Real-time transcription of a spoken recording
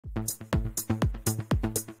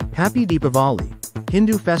Happy Deepavali,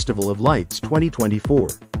 Hindu Festival of Lights 2024.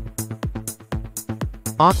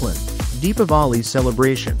 Auckland Deepavali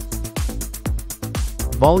Celebration.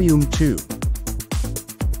 Volume 2.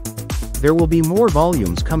 There will be more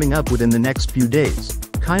volumes coming up within the next few days.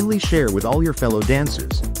 Kindly share with all your fellow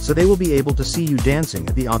dancers, so they will be able to see you dancing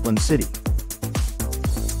at the Auckland City.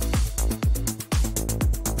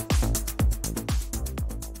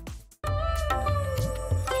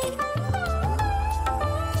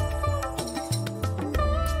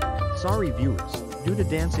 Sorry viewers, due to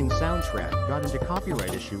dancing soundtrack got into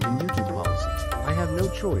copyright issue in YouTube policy. I have no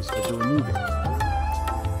choice but to remove it.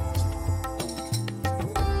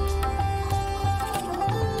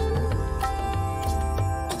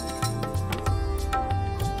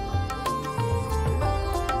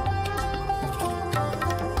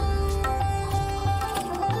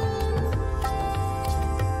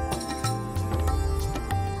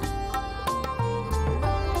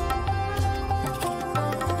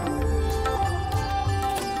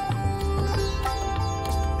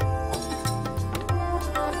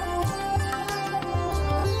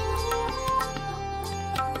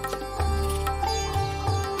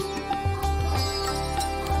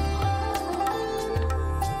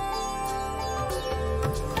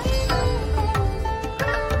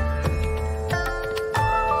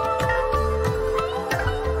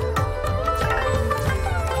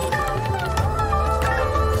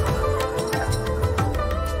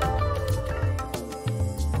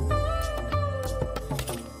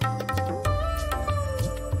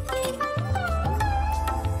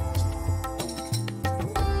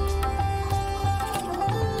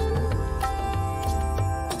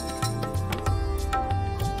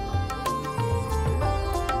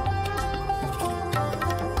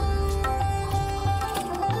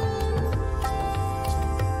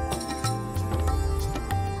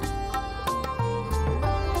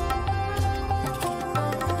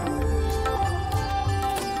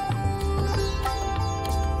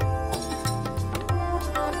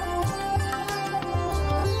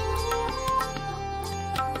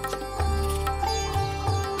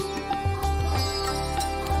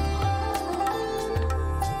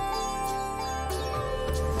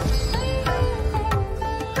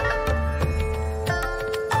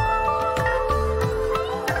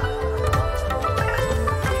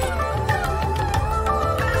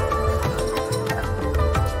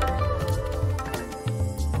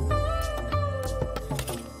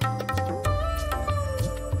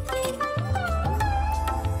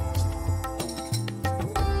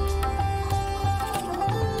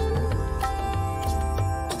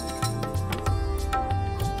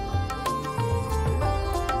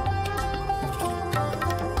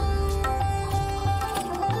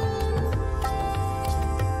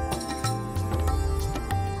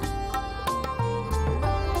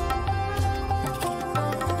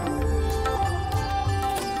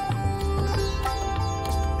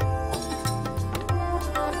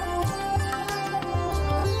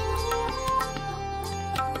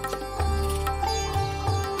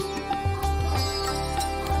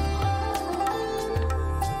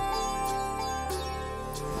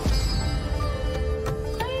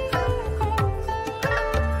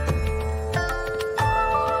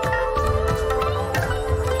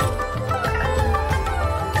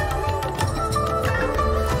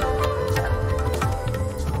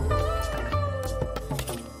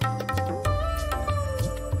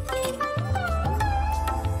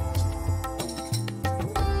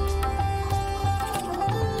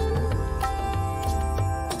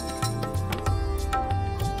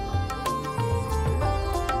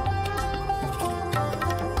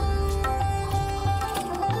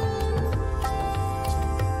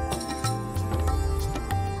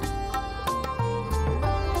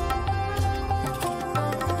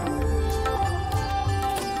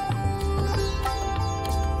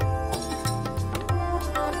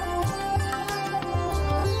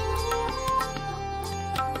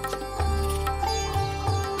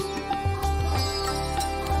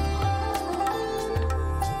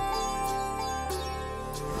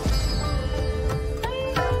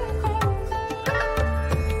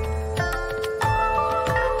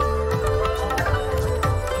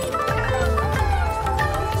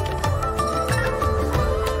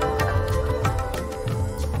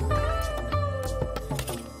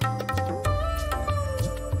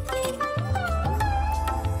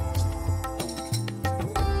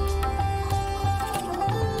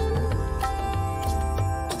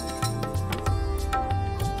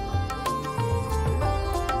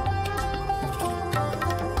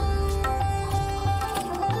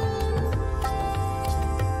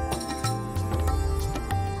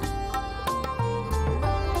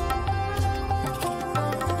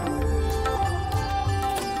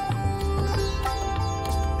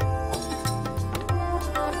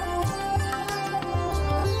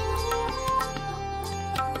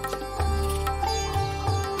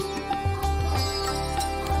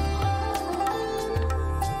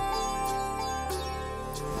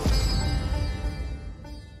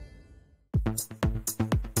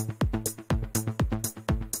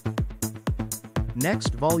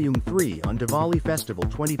 Next, Volume 3 on Diwali Festival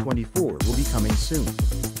 2024 will be coming soon.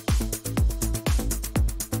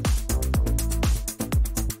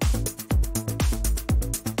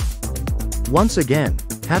 Once again,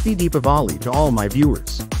 Happy Deepavali to all my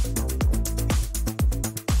viewers.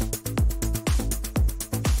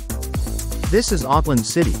 This is Auckland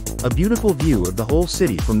City, a beautiful view of the whole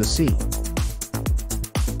city from the sea.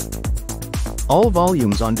 All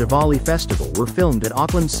volumes on Diwali Festival were filmed at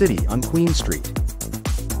Auckland City on Queen Street.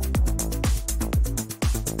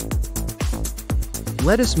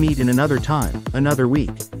 Let us meet in another time, another week.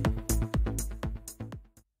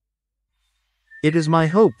 It is my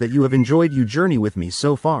hope that you have enjoyed your journey with me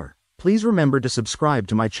so far. Please remember to subscribe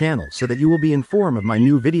to my channel so that you will be informed of my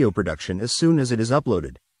new video production as soon as it is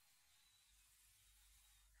uploaded.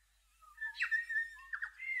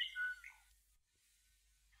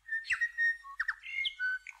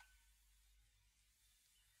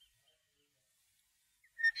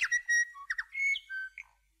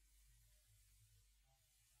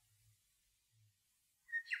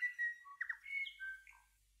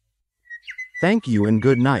 Thank you and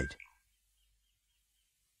good night.